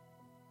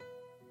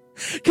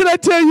 Can I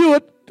tell you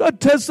a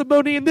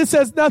testimony? And this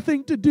has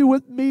nothing to do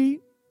with me.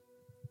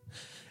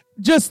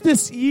 Just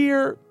this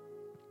year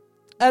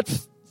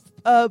at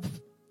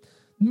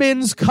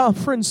men's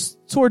conference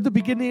toward the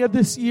beginning of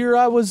this year,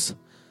 I was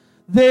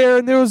there,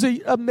 and there was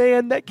a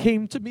man that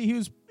came to me. He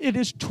was in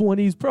his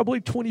 20s,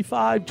 probably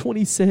 25,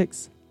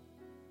 26.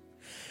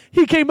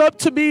 He came up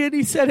to me and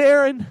he said,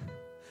 "Aaron,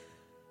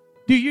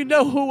 do you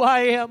know who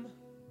I am?"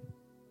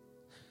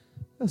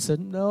 I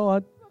said, "No,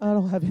 I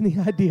don't have any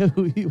idea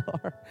who you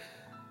are."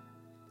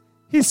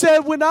 He said,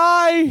 "When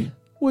I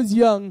was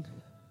young,"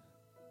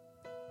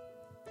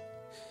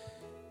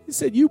 he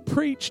said, "you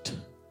preached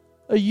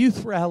a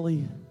youth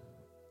rally.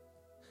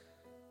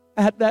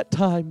 At that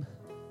time,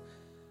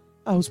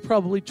 I was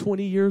probably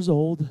 20 years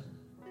old."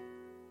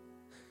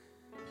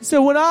 He said,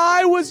 "When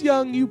I was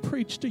young, you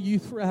preached a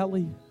youth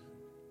rally."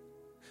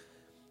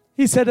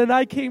 He said, "And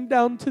I came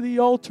down to the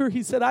altar."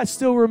 He said, "I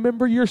still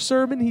remember your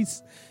sermon."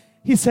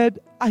 He said,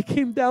 "I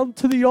came down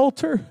to the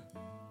altar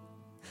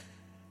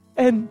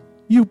and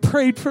you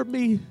prayed for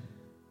me."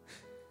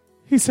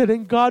 He said,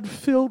 "And God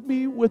filled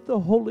me with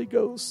the Holy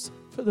Ghost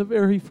for the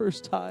very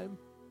first time."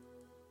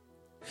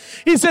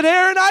 He said,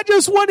 "Aaron, I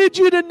just wanted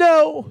you to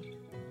know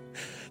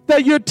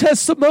that your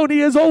testimony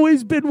has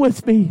always been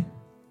with me."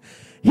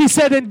 He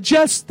said, "And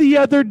just the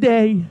other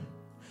day,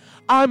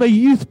 I'm a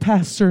youth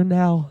pastor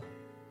now.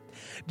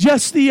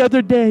 Just the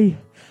other day,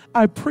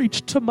 I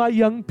preached to my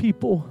young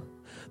people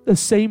the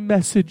same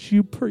message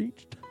you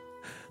preached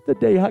the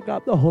day I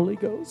got the Holy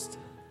Ghost."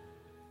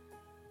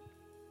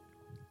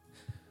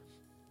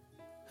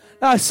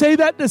 I say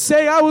that to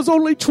say I was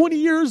only 20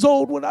 years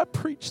old when I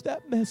preached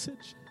that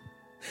message.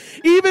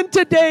 Even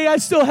today, I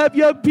still have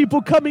young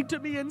people coming to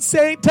me and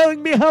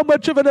telling me how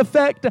much of an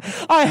effect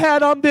I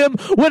had on them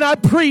when I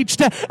preached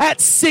at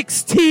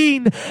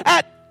 16,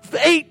 at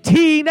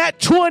 18, at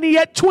 20,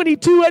 at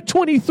 22, at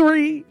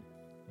 23.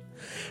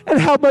 And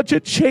how much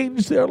it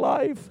changed their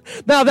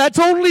life. Now that's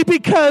only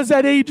because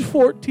at age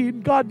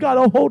 14, God got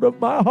a hold of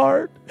my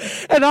heart.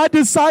 And I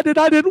decided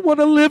I didn't want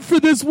to live for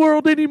this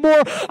world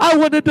anymore. I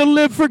wanted to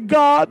live for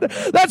God.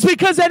 That's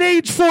because at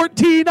age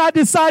 14, I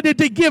decided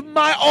to give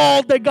my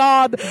all to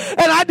God.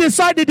 And I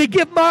decided to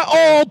give my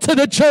all to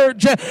the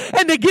church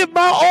and to give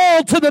my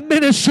all to the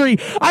ministry.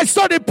 I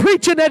started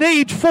preaching at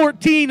age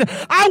 14.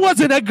 I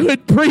wasn't a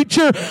good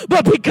preacher,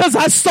 but because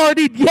I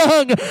started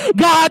young,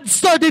 God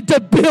started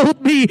to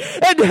build me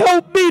and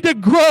help me to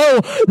grow.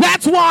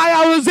 That's why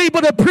I was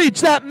able to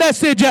preach that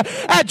message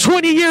at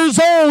 20 years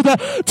old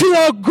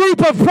to a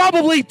group of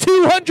probably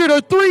 200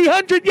 or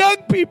 300 young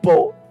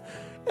people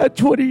at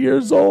 20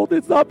 years old.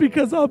 It's not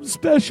because I'm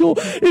special.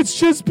 It's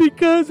just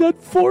because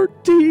at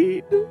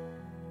 14,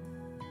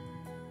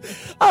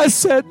 I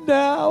said,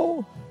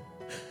 now,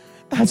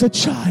 as a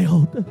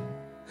child,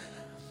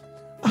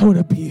 I want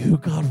to be who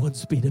God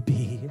wants me to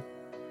be.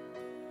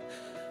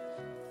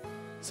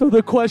 So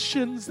the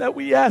questions that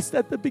we asked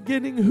at the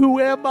beginning, who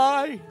am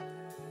I?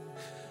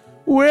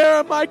 Where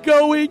am I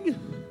going?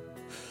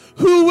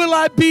 Who will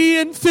I be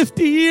in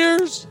 50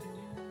 years?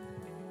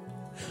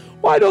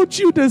 Why don't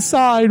you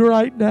decide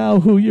right now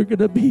who you're going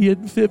to be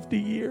in 50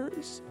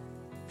 years?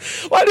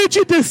 Why don't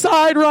you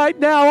decide right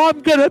now,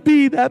 I'm going to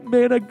be that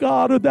man of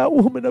God or that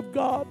woman of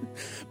God?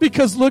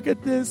 Because look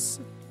at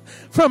this.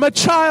 From a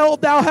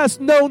child thou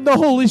hast known the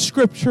Holy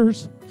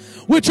Scriptures,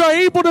 which are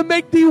able to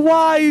make thee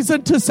wise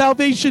unto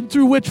salvation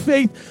through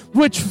faith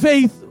which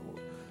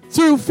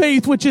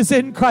is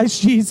in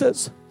Christ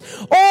Jesus.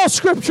 All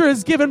Scripture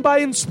is given by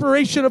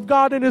inspiration of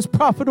God and is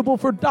profitable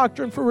for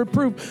doctrine, for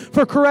reproof,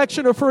 for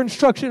correction, or for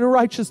instruction in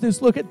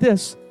righteousness. Look at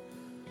this.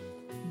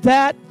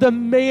 That the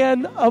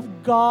man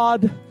of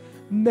God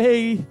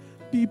may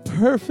be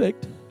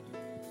perfect,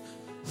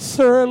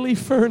 thoroughly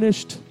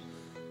furnished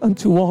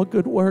unto all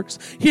good works.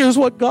 Here's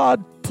what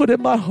God put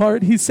in my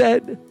heart. He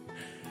said,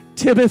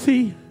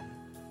 Timothy,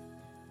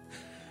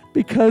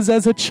 because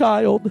as a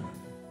child,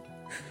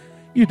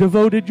 you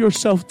devoted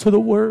yourself to the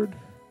Word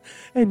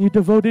and you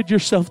devoted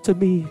yourself to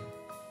me.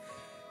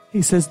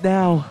 He says,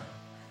 now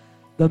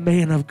the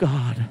man of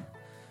God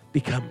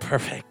become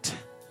perfect.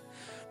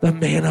 The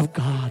man of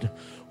God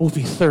will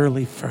be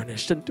thoroughly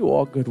furnished unto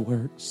all good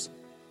works.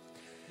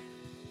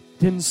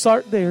 Didn't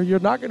start there. You're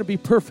not going to be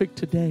perfect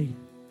today.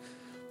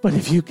 But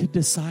if you could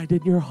decide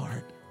in your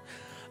heart,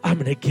 I'm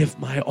going to give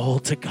my all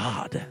to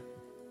God,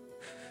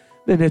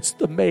 then it's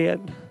the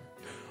man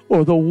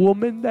or the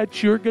woman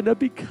that you're going to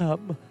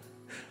become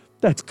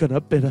that's going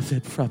to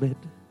benefit from it.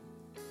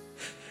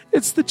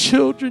 It's the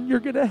children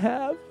you're going to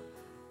have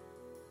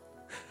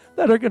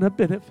that are going to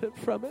benefit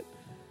from it.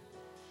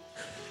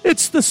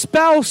 It's the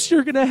spouse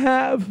you're going to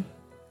have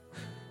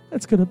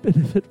that's going to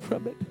benefit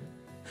from it.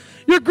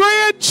 Your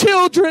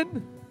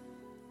grandchildren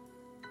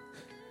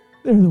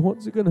they're the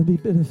ones who are going to be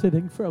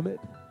benefiting from it.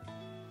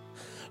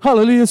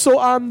 Hallelujah. So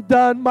I'm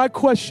done. My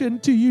question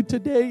to you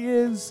today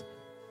is,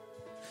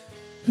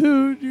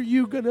 who are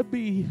you going to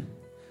be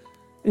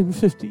in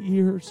 50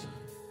 years?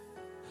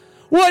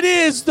 What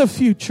is the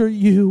future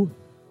you?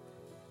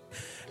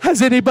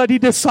 Has anybody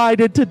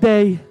decided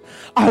today,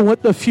 I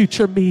want the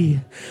future me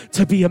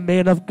to be a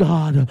man of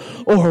God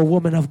or a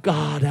woman of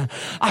God?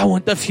 I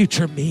want the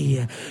future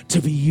me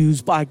to be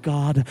used by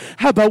God.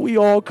 How about we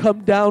all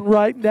come down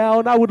right now?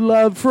 And I would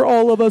love for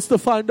all of us to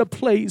find a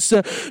place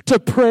to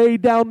pray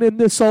down in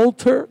this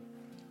altar,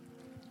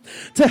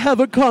 to have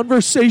a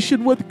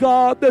conversation with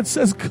God that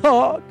says,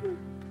 God,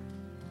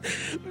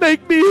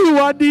 make me who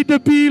I need to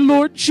be,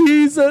 Lord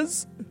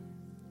Jesus.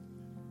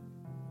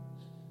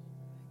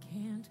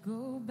 Can't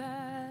go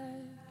back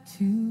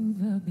to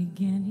the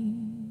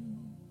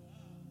beginning.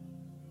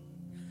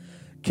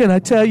 Can I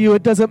tell you,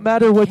 it doesn't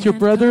matter what your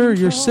brother or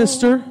your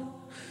sister,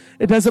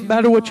 it doesn't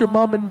matter what your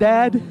mom and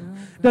dad,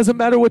 it doesn't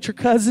matter what your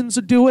cousins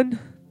are doing.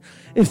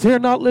 If they're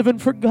not living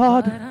for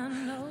God,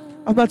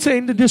 I'm not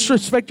saying to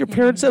disrespect your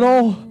parents at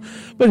all,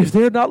 but if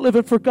they're not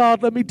living for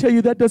God, let me tell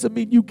you, that doesn't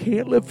mean you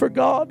can't live for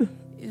God.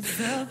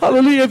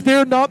 Hallelujah. If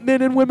they're not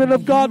men and women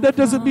of God, that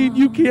doesn't mean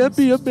you can't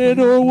be a man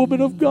or a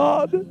woman of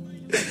God.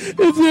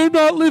 If they're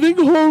not living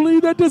holy,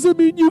 that doesn't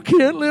mean you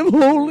can't live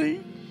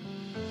holy.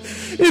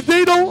 If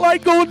they don't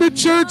like going to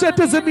church, that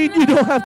doesn't mean you don't have